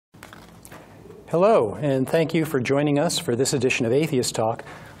Hello, and thank you for joining us for this edition of Atheists Talk.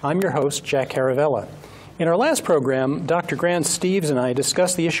 I'm your host, Jack Caravela. In our last program, Dr. Grant Steeves and I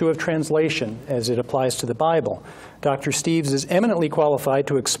discussed the issue of translation as it applies to the Bible. Dr. Steeves is eminently qualified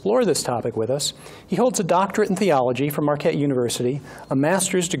to explore this topic with us. He holds a doctorate in theology from Marquette University, a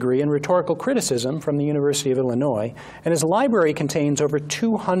master's degree in rhetorical criticism from the University of Illinois, and his library contains over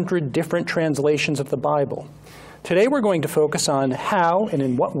 200 different translations of the Bible. Today we're going to focus on how and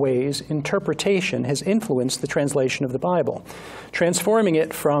in what ways interpretation has influenced the translation of the Bible, transforming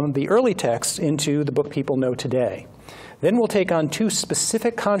it from the early texts into the book people know today. Then we'll take on two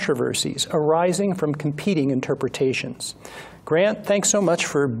specific controversies arising from competing interpretations. Grant, thanks so much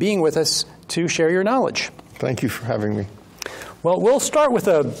for being with us to share your knowledge. Thank you for having me. Well, we'll start with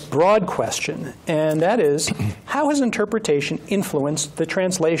a broad question, and that is, how has interpretation influenced the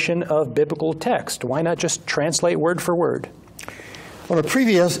translation of biblical text? Why not just translate word for word? On a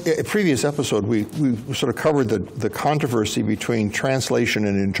previous episode, we sort of covered the controversy between translation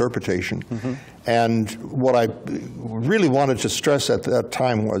and interpretation. Mm-hmm. And what I really wanted to stress at that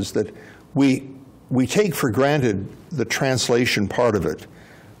time was that we take for granted the translation part of it.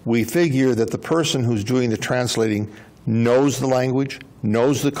 We figure that the person who's doing the translating knows the language,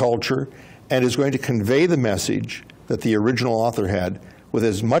 knows the culture, and is going to convey the message that the original author had with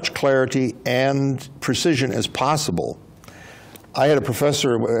as much clarity and precision as possible. I had a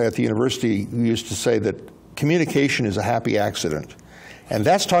professor at the university who used to say that communication is a happy accident. And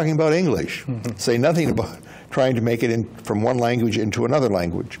that's talking about English. Mm-hmm. Say nothing about trying to make it from one language into another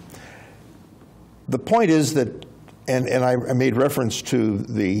language. The point is that, and I made reference to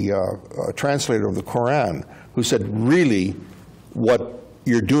the translator of the Quran, who said, really, what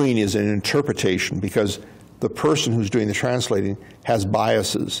you're doing is an interpretation, because the person who's doing the translating has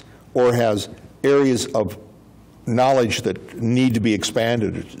biases or has areas of knowledge that need to be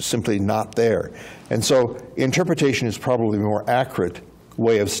expanded. It's simply not there. And so interpretation is probably a more accurate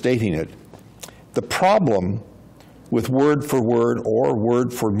way of stating it. The problem with word for word or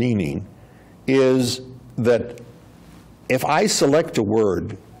word for meaning is that if I select a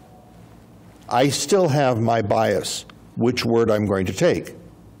word, I still have my bias, which word I'm going to take.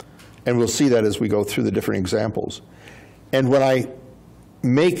 And we'll see that as we go through the different examples. And when I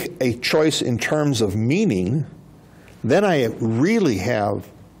make a choice in terms of meaning, then I really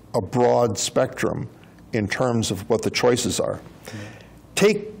have a broad spectrum in terms of what the choices are.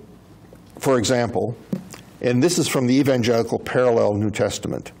 Take, for example, and this is from the Evangelical Parallel New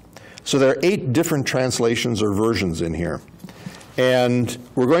Testament. So there are 8 different translations or versions in here. And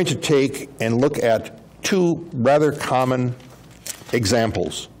we're going to take and look at 2 rather common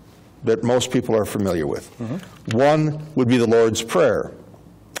examples that most people are familiar with. Mm-hmm. One would be the Lord's Prayer.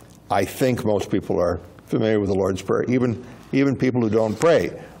 I think most people are familiar with the Lord's Prayer. Even people who don't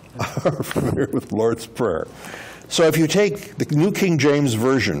pray are familiar with the Lord's Prayer. So if you take the New King James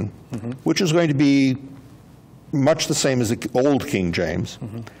Version, mm-hmm. which is going to be much the same as the Old King James,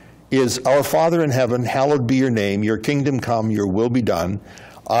 mm-hmm. is, Our Father in heaven, hallowed be your name, your kingdom come, your will be done,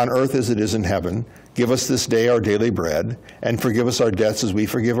 on earth as it is in heaven. Give us this day our daily bread, and forgive us our debts as we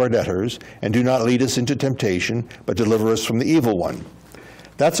forgive our debtors, and do not lead us into temptation, but deliver us from the evil one.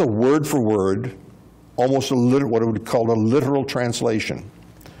 That's a word for word, almost what I would call a literal translation.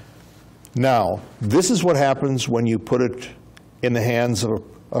 Now, this is what happens when you put it in the hands of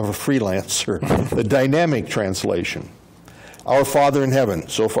a freelancer, the dynamic translation. Our Father in heaven,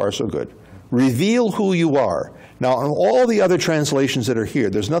 so far so good. Reveal who you are. Now, in all the other translations that are here,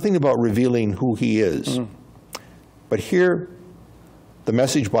 there's nothing about revealing who he is. Mm. But here, the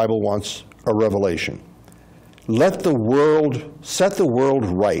Message Bible wants a revelation. Set the world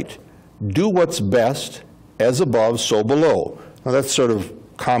right. Do what's best, as above, so below. Now, that's sort of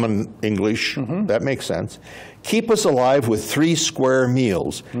common English. Mm-hmm. That makes sense. Keep us alive with 3 square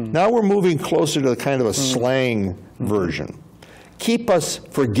meals. Mm. Now we're moving closer to the kind of a slang version. Keep us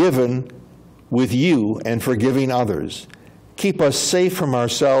forgiven with you and forgiving others. Keep us safe from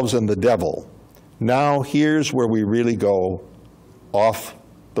ourselves and the devil. Now here's where we really go off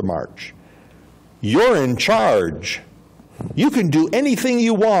the march. You're in charge. You can do anything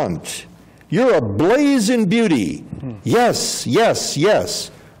you want. You're ablaze in beauty. Yes, yes,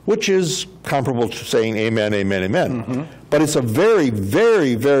 yes, which is comparable to saying amen, amen, amen. Mm-hmm. But it's a very,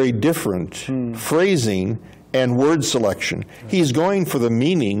 very, very different phrasing and word selection. He's going for the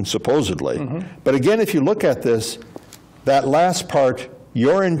meaning, supposedly. Mm-hmm. But again, if you look at this, that last part,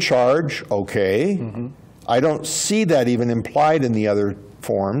 you're in charge, okay. Mm-hmm. I don't see that even implied in the other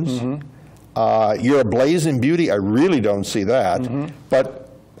forms. Mm-hmm. You're ablaze in beauty, I really don't see that. Mm-hmm. But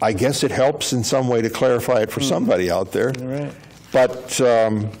I guess it helps in some way to clarify it for somebody out there. Right. But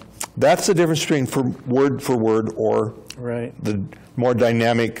That's the difference between for word or the more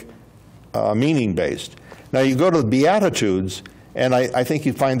dynamic meaning-based. Now you go to the Beatitudes, and I think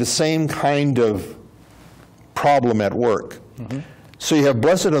you find the same kind of problem at work. So you have,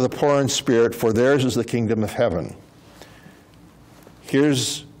 blessed are the poor in spirit, for theirs is the kingdom of heaven.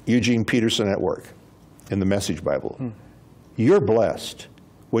 Here's Eugene Peterson at work in the Message Bible. You're blessed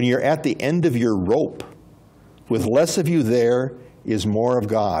when you're at the end of your rope. With less of you there is more of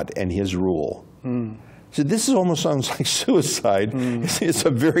God and His rule. So this almost sounds like suicide. It's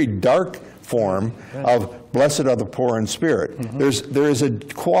a very dark form of blessed are the poor in spirit. There is a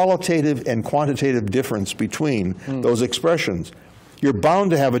qualitative and quantitative difference between those expressions. You're bound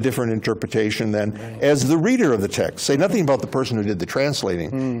to have a different interpretation than as the reader of the text. Say nothing about the person who did the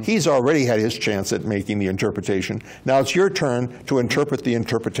translating. He's already had his chance at making the interpretation. Now it's your turn to interpret the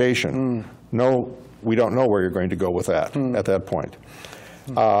interpretation. No, we don't know where you're going to go with that at that point.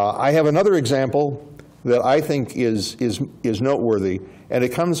 I have another example that I think is noteworthy, and it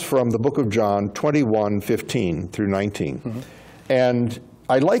comes from the book of John 21:15 through 19. And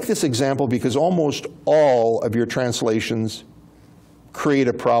I like this example because almost all of your translations create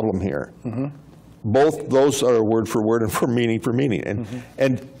a problem here. Both those are word for word and for meaning.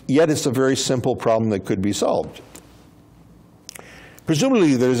 And yet it's a very simple problem that could be solved.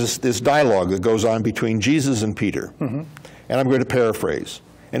 Presumably there's this dialogue that goes on between Jesus and Peter. And I'm going to paraphrase.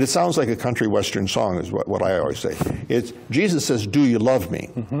 And it sounds like a country western song is what I always say. It's Jesus says, do you love me?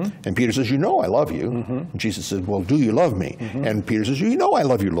 And Peter says, you know I love you. And Jesus says, well, do you love me? And Peter says, you know I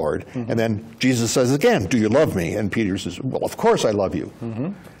love you, Lord. And then Jesus says again, do you love me? And Peter says, well, of course I love you.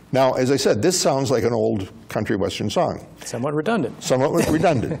 Now, as I said, this sounds like an old country western song. Somewhat redundant. Somewhat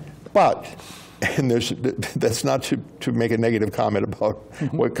redundant. But, and that's not to make a negative comment about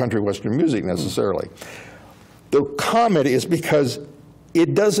what country western music necessarily. The comment is because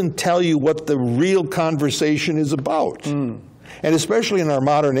it doesn't tell you what the real conversation is about. And especially in our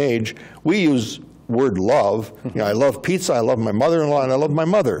modern age, we use word love. You know, I love pizza, I love my mother-in-law, and I love my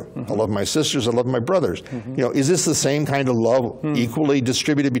mother. I love my sisters, I love my brothers. You know, is this the same kind of love equally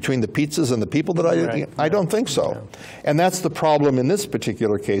distributed between the pizzas and the people that I don't think so. And that's the problem in this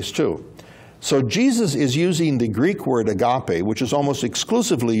particular case too. So Jesus is using the Greek word agape, which is almost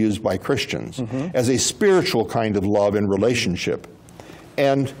exclusively used by Christians, as a spiritual kind of love and relationship.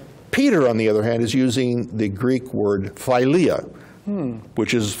 And Peter, on the other hand, is using the Greek word philia,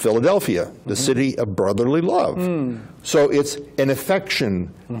 which is Philadelphia, the city of brotherly love. So it's an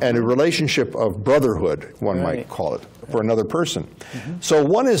affection and a relationship of brotherhood, one might call it, for another person. So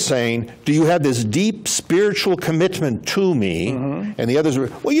one is saying, do you have this deep spiritual commitment to me? And the others are,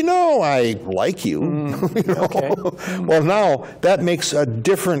 well, you know, I like you. You know? Well, now that makes a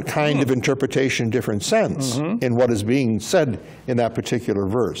different kind of interpretation, different sense in what is being said in that particular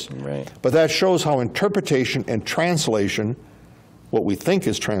verse. But that shows how interpretation and translation, what we think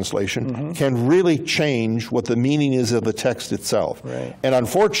is translation, can really change what the meaning is of the text itself. And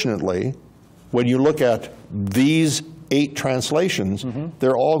unfortunately, when you look at these 8 translations,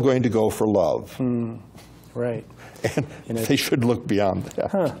 they're all going to go for love. And they should look beyond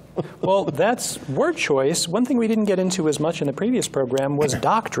that. Well, that's word choice. One thing we didn't get into as much in the previous program was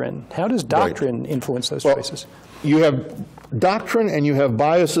doctrine. How does doctrine influence those choices? You have doctrine and you have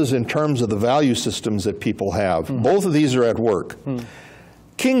biases in terms of the value systems that people have. Both of these are at work.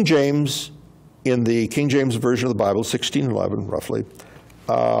 King James, in the King James Version of the Bible, 1611 roughly,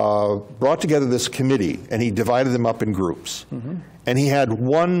 brought together this committee, and he divided them up in groups. And he had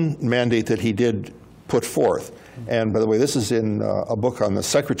one mandate that he did put forth. And by the way, this is in a book on the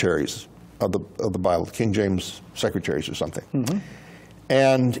secretaries of the Bible, King James secretaries or something.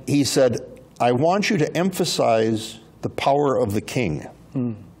 And he said, I want you to emphasize the power of the king.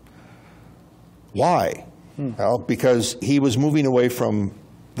 Why? Well, because he was moving away from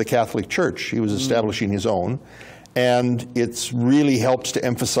the Catholic Church. He was establishing his own. And it really helps to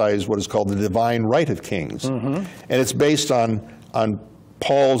emphasize what is called the divine right of kings. And it's based on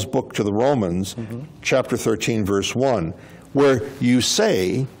Paul's book to the Romans, chapter 13, verse 1, where you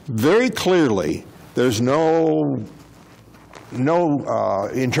say very clearly there's no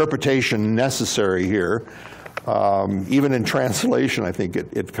interpretation necessary here. Even in translation, I think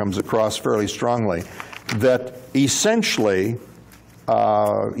it comes across fairly strongly, that essentially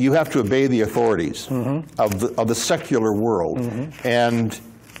you have to obey the authorities of the secular world. And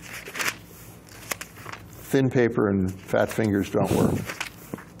thin paper and fat fingers don't work.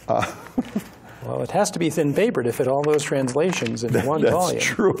 Well, it has to be thin paper to fit all those translations in one volume. That's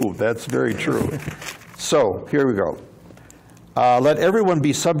true. That's very true. So here we go. Let everyone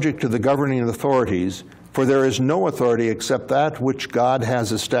be subject to the governing authorities, For there is no authority except that which God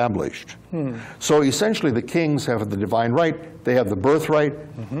has established. So essentially the kings have the divine right, they have the birthright.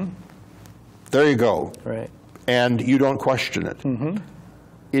 There you go. Right. And you don't question it.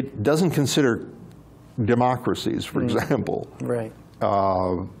 It doesn't consider democracies, for example. Right.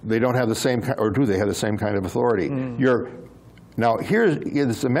 They don't have the same, or do they have the same kind of authority? Now,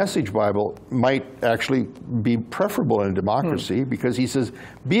 the Message Bible might actually be preferable in a democracy because he says,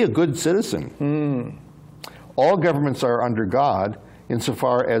 be a good citizen. All governments are under God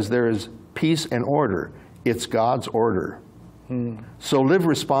insofar as there is peace and order. It's God's order. So live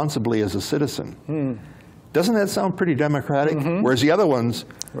responsibly as a citizen. Doesn't that sound pretty democratic? Whereas the other ones,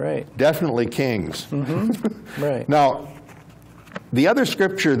 definitely kings. Right. Now, the other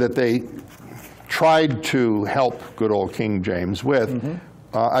scripture that they tried to help good old King James with,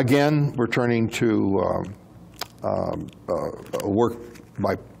 again, we're turning to a work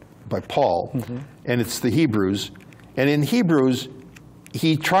by Paul, and it's the Hebrews. And in Hebrews,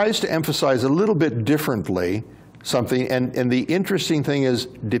 he tries to emphasize a little bit differently something, and the interesting thing is,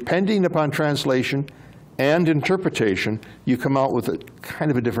 depending upon translation and interpretation, you come out with a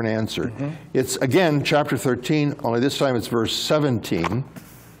kind of a different answer. It's, again, chapter 13, only this time it's verse 17.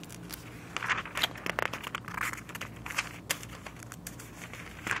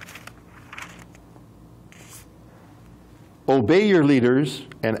 Obey your leaders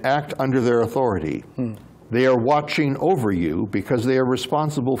and act under their authority. They are watching over you because they are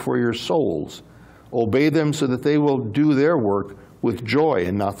responsible for your souls. Obey them so that they will do their work with joy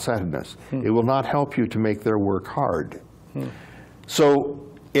and not sadness. It will not help you to make their work hard. So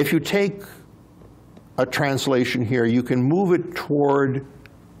if you take a translation here, you can move it toward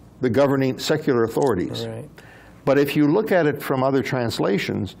the governing secular authorities. But if you look at it from other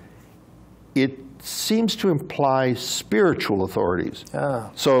translations, it seems to imply spiritual authorities.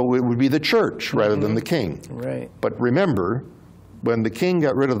 So it would be the church rather than the king. But remember, when the king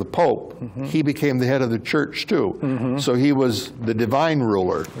got rid of the pope, he became the head of the church too. So he was the divine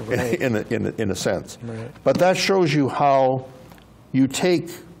ruler in a sense. But that shows you how you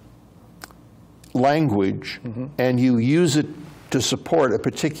take language and you use it to support a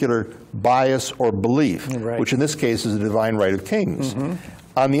particular bias or belief, which in this case is the divine right of kings.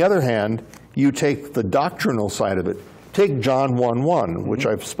 On the other hand, you take the doctrinal side of it. Take John 1:1, which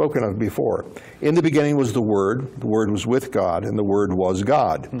I've spoken of before. In the beginning was the Word was with God, and the Word was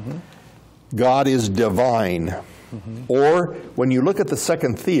God. God is divine. Or, when you look at the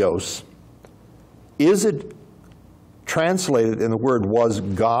second theos, is it translated in the word was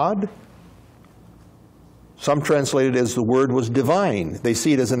God? Some translate it as the Word was divine. They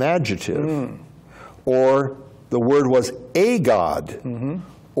see it as an adjective. Or the Word was a God.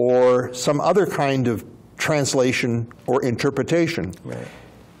 Or some other kind of translation or interpretation.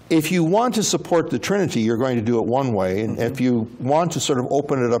 If you want to support the Trinity, you're going to do it one way, and if you want to sort of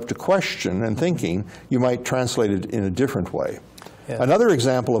open it up to question and thinking, you might translate it in a different way. Another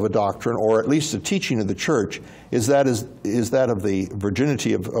example of a doctrine, or at least a teaching of the church, is that of the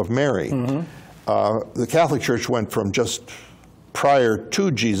virginity of Mary. The Catholic Church went from just prior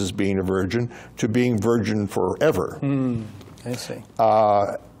to Jesus being a virgin to being virgin forever. I see.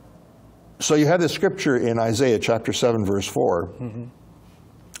 So you have this scripture in Isaiah chapter 7, verse 4,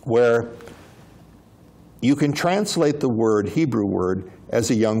 where you can translate the word, Hebrew word, as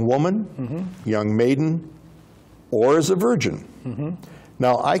a young woman, young maiden, or as a virgin.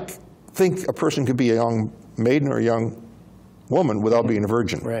 Now, I think a person could be a young maiden or a young woman without being a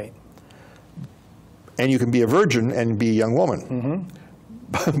virgin. And you can be a virgin and be a young woman.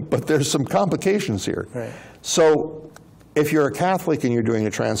 But there's some complications here. So if you're a Catholic and you're doing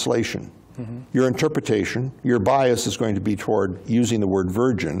a translation, your interpretation, your bias is going to be toward using the word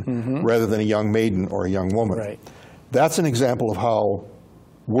virgin rather than a young maiden or a young woman. That's an example of how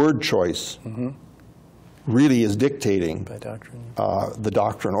word choice really is dictating the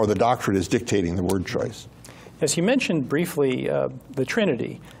doctrine, or the doctrine is dictating the word choice. Yes, you mentioned briefly the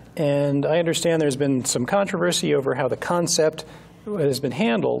Trinity, and I understand there's been some controversy over how the concept has been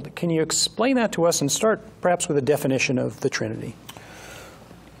handled. Can you explain that to us and start perhaps with a definition of the Trinity?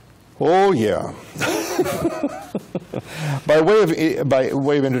 Oh, yeah. By way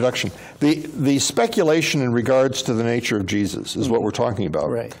of introduction, the speculation in regards to the nature of Jesus is what we're talking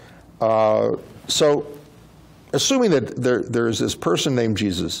about. So, assuming that there is this person named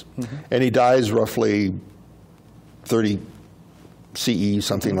Jesus, and he dies roughly 30 CE,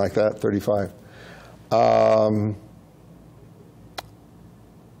 something like that, 35.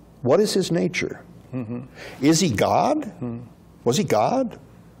 What is his nature? Is he God? Was he God?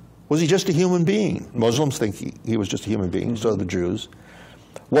 Was he just a human being? Muslims think he was just a human being, so do the Jews.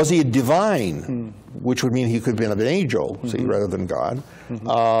 Was he divine, which would mean he could have been an angel, see, rather than God?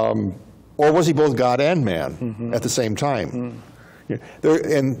 Or was he both God and man at the same time?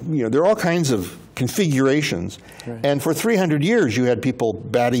 There are all kinds of configurations. Right. And for 300 years, you had people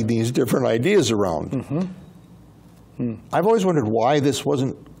batting these different ideas around. I've always wondered why this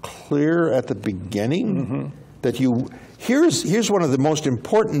wasn't clear at the beginning. That here's one of the most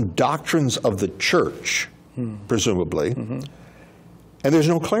important doctrines of the church, presumably, and there's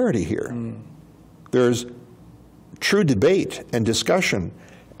no clarity here. There's true debate and discussion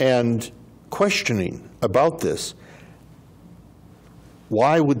and questioning about this.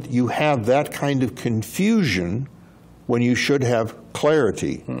 Why would you have that kind of confusion when you should have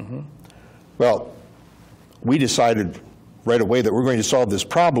clarity? Well, we decided right away that we're going to solve this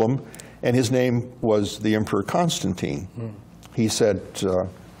problem, and his name was the Emperor Constantine. He said,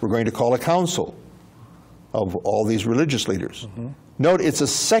 we're going to call a council of all these religious leaders. Note, it's a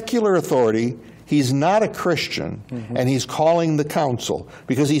secular authority. He's not a Christian, and he's calling the council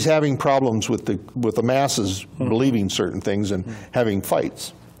because he's having problems with the masses believing certain things and having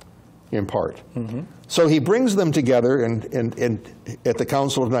fights, in part. So he brings them together and at the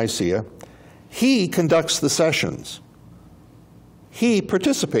Council of Nicaea. He conducts the sessions. He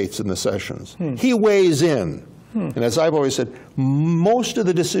participates in the sessions. He weighs in. And as I've always said, most of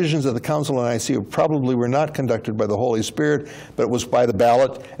the decisions of the Council of Nicaea probably were not conducted by the Holy Spirit, but it was by the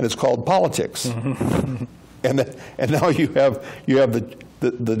ballot, and it's called politics. And now you have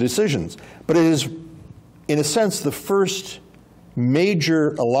the decisions. But it is, in a sense, the first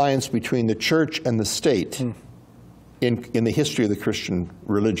major alliance between the church and the state in the history of the Christian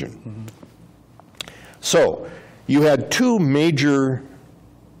religion. So you had two major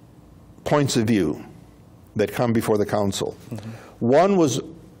points of view that come before the council. One was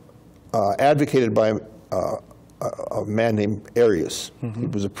advocated by a man named Arius. He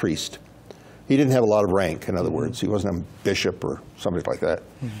was a priest. He didn't have a lot of rank, in other words. He wasn't a bishop or something like that.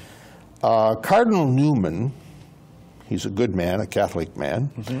 Cardinal Newman, he's a good man, a Catholic man,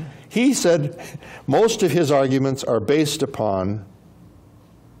 he said most of his arguments are based upon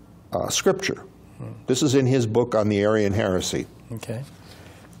Scripture. This is in his book on the Arian heresy.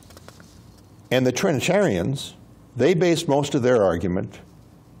 And the Trinitarians, they based most of their argument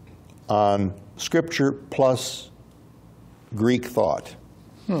on Scripture plus Greek thought.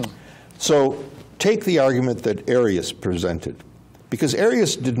 So take the argument that Arius presented, because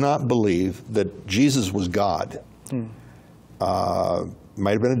Arius did not believe that Jesus was God.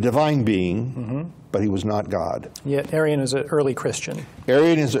 Might have been a divine being, but he was not God. Yet Arian is an early Christian.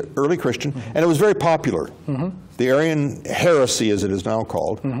 Arian is an early Christian, and it was very popular. The Arian heresy, as it is now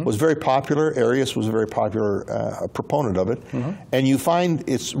called, was very popular. Arius was a very popular proponent of it. And you find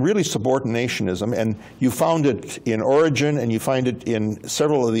it's really subordinationism, and you found it in Origen, and you find it in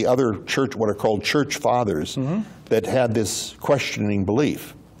several of the other church, what are called church fathers, that had this questioning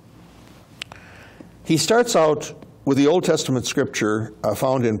belief. He starts out with the Old Testament scripture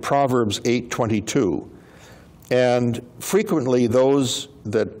found in Proverbs 8:22. And frequently those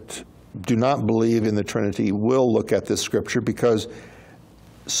that do not believe in the Trinity will look at this scripture because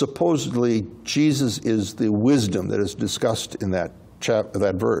supposedly Jesus is the wisdom that is discussed in that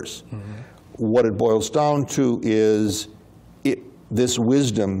verse. What it boils down to is this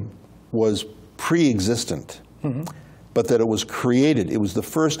wisdom was pre-existent, but that it was created. It was the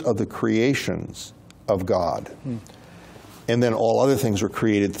first of the creations of God. And then all other things were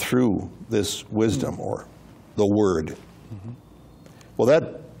created through this wisdom or the Word. Well,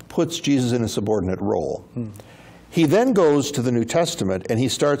 that puts Jesus in a subordinate role. He then goes to the New Testament and he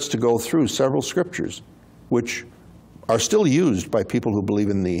starts to go through several scriptures which are still used by people who believe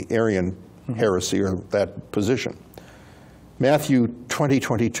in the Arian heresy or that position. Matthew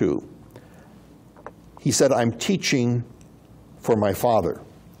 20:22. He said, I'm teaching for my Father.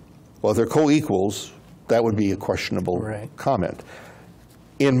 Well, if they're co-equals, that would be a questionable comment.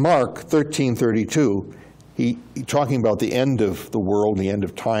 In Mark 13:32, he talking about the end of the world and the end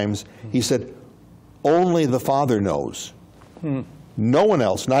of times, he said, only the Father knows. No one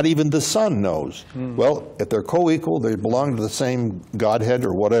else, not even the Son knows. Well, if they're co-equal, they belong to the same Godhead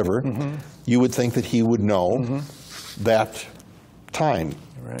or whatever, you would think that he would know that time.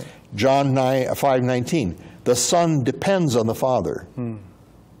 John 5:19, the Son depends on the Father.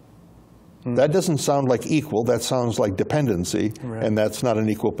 That doesn't sound like equal, that sounds like dependency, and that's not an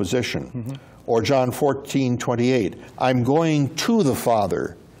equal position. Or John 14:28, I'm going to the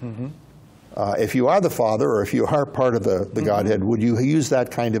Father. If you are the Father, or if you are part of the Godhead, would you use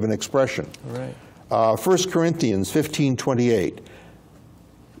that kind of an expression? 1 Corinthians 15:28,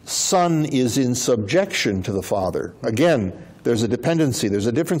 Son is in subjection to the Father. Again, there's a dependency, there's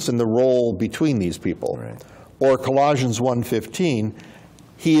a difference in the role between these people. Right. Or Colossians 1:15,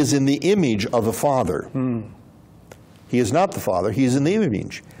 he is in the image of the Father. He is not the Father, he is in the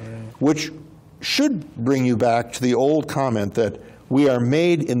image, which should bring you back to the old comment that we are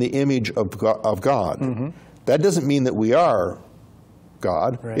made in the image of God. That doesn't mean that we are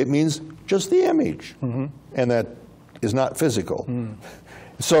God. It means just the image. And that is not physical.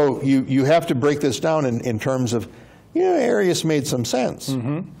 So you have to break this down in terms of, Arius made some sense.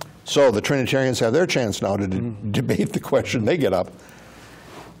 So the Trinitarians have their chance now to debate the question. They get up.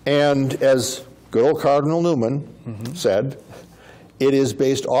 And as good old Cardinal Newman said, it is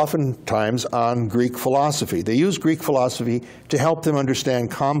based oftentimes on Greek philosophy. They use Greek philosophy to help them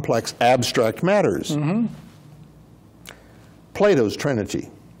understand complex, abstract matters. Plato's Trinity.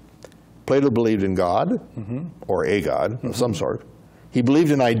 Plato believed in God, or a God of some sort. He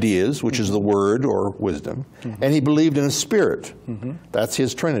believed in ideas, which is the word or wisdom, and he believed in a spirit. That's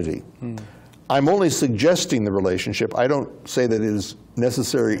his Trinity. I'm only suggesting the relationship. I don't say that it is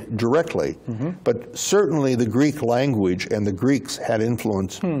necessary directly, but certainly the Greek language and the Greeks had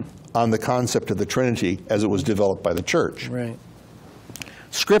influence on the concept of the Trinity as it was developed by the church. Right.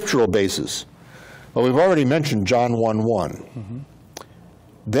 Scriptural basis. Well, we've already mentioned John 1:1.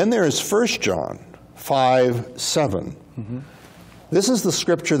 Then there is 1 John 5:7. This is the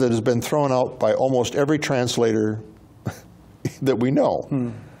scripture that has been thrown out by almost every translator that we know,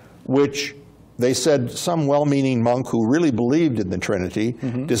 which they said some well-meaning monk who really believed in the Trinity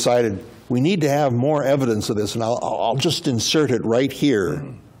decided, we need to have more evidence of this, and I'll just insert it right here.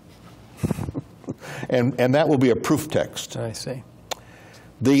 and that will be a proof text. I see.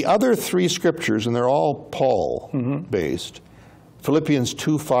 The other three scriptures, and they're all Paul-based, Philippians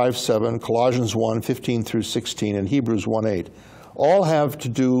 2:5-7, Colossians 1:15 through 16, and Hebrews 1:8, all have to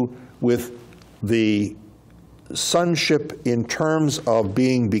do with the sonship in terms of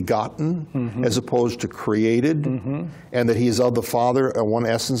being begotten as opposed to created, and that he is of the Father, one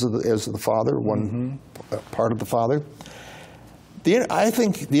essence as the Father, one part of the Father. I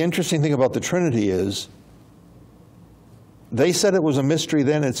think the interesting thing about the Trinity is they said it was a mystery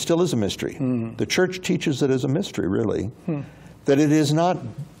then, it still is a mystery. The church teaches it as a mystery, really, that it is not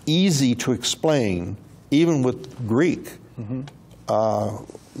easy to explain, even with Greek,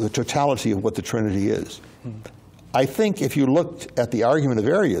 the totality of what the Trinity is. I think if you looked at the argument of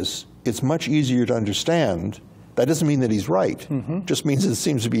Arius, it's much easier to understand. That doesn't mean that he's right. Just means it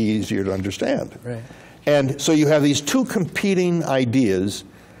seems to be easier to understand. Right. And so you have these two competing ideas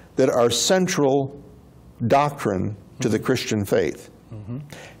that are central doctrine to the Christian faith.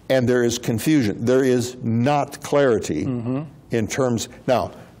 And there is confusion. There is not clarity in terms.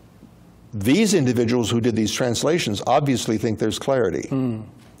 Now, these individuals who did these translations obviously think there's clarity.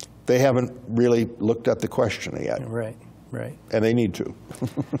 They haven't really looked at the question yet. Right, right. And they need to.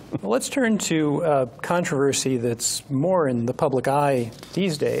 Well, let's turn to controversy that's more in the public eye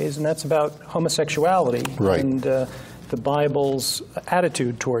these days, and that's about homosexuality and the Bible's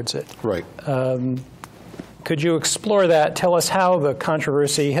attitude towards it. Right. Could you explore that? Tell us how the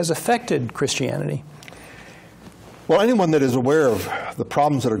controversy has affected Christianity. Well, anyone that is aware of the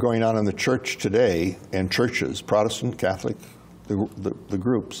problems that are going on in the church today, and churches, Protestant, Catholic, the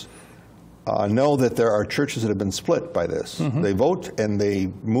groups, know that there are churches that have been split by this. They vote and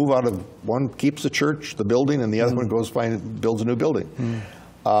they move out of, one keeps the church, the building, and the other one goes builds a new building.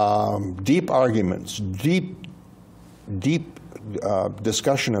 Deep arguments, deep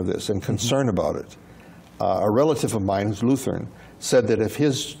discussion of this and concern about it. A relative of mine who's Lutheran said that if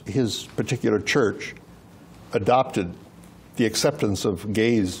his particular church adopted the acceptance of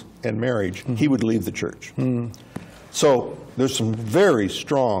gays and marriage, he would leave the church. So there's some very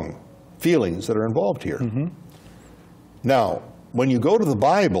strong feelings that are involved here. Now, when you go to the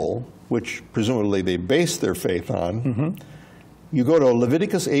Bible, which presumably they base their faith on, you go to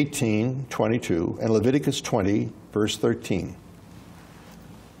Leviticus 18:22 and Leviticus 20, verse 13.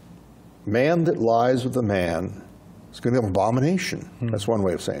 Man that lies with a man is going to be an abomination. That's one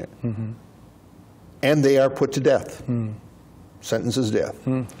way of saying it. And they are put to death. Sentence is death.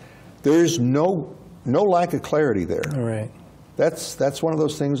 There's no lack of clarity there. All right. That's one of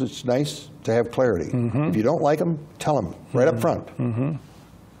those things that's nice to have clarity. If you don't like them, tell them right up front.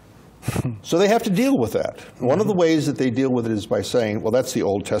 So they have to deal with that. One of the ways that they deal with it is by saying, well, that's the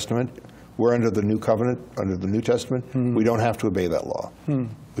Old Testament. We're under the New Covenant, under the New Testament. We don't have to obey that law.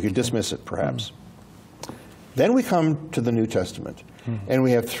 We can dismiss it, perhaps. Then we come to the New Testament, and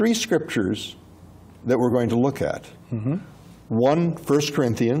we have three scriptures that we're going to look at. 1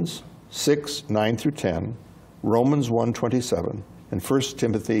 Corinthians 6:9 through 10, Romans 1:27, and 1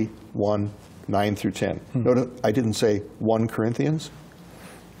 Timothy 1 9 through 10. Notice I didn't say 1 Corinthians.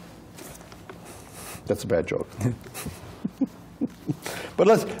 That's a bad joke. But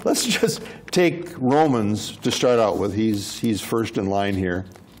let's just take Romans to start out with. He's first in line here.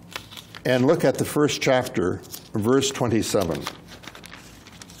 And look at the first chapter, verse 27.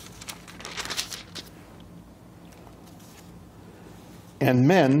 And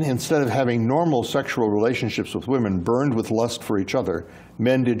men, instead of having normal sexual relationships with women, burned with lust for each other.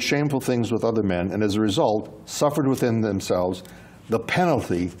 Men did shameful things with other men, and as a result, suffered within themselves the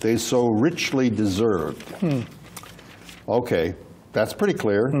penalty they so richly deserved. Okay, that's pretty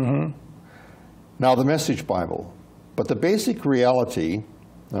clear. Now the Message Bible. But the basic reality,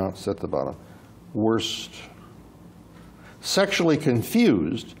 it's at the bottom, worst. Sexually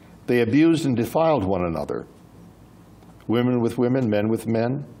confused, they abused and defiled one another. Women with women, men with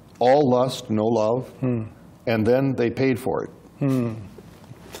men, all lust, no love, and then they paid for it.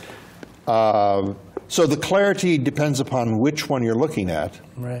 So the clarity depends upon which one you're looking at.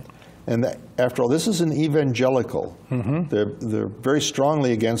 Right. And after all, this is an evangelical. They're very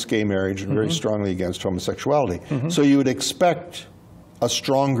strongly against gay marriage and very strongly against homosexuality. So you would expect a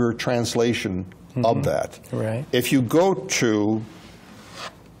stronger translation of that. Right. If you go to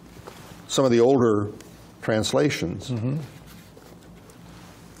some of the older translations,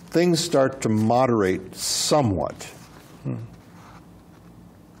 things start to moderate somewhat.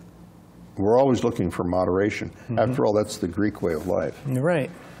 We're always looking for moderation. After all, that's the Greek way of life.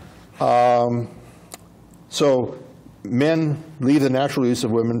 Right. So men leave the natural use of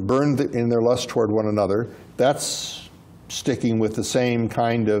women, burn in their lust toward one another. That's sticking with the same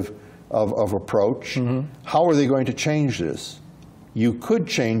kind of approach. How are they going to change this? You could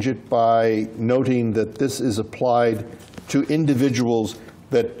change it by noting that this is applied to individuals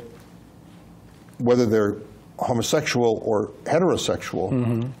that, whether they're homosexual or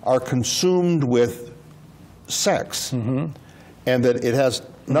heterosexual, are consumed with sex, and that it has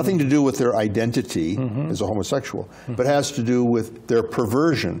nothing to do with their identity as a homosexual, but has to do with their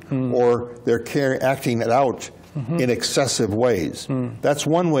perversion or their acting it out in excessive ways. That's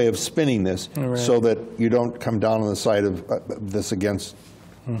one way of spinning this, so that you don't come down on the side of this against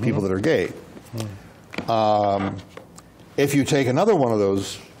people that are gay. If you take another one of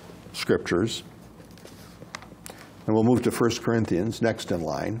those scriptures, and we'll move to 1 Corinthians, next in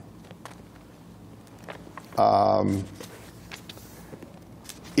line.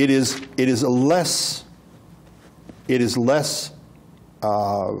 It is less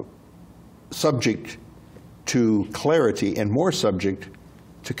subject to clarity and more subject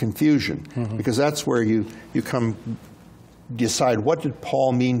to confusion, because that's where you decide, what did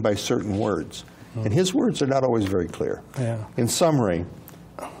Paul mean by certain words? And his words are not always very clear. In summary,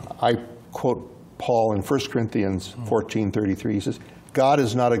 I quote Paul in 1 Corinthians 14:33. He says, God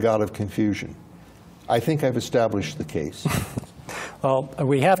is not a God of confusion. I think I've established the case. Well,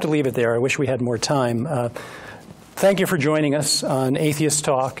 we have to leave it there. I wish we had more time. Thank you for joining us on Atheists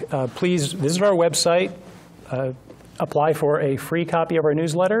Talk. Please visit our website, apply for a free copy of our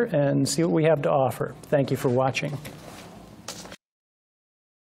newsletter, and see what we have to offer. Thank you for watching.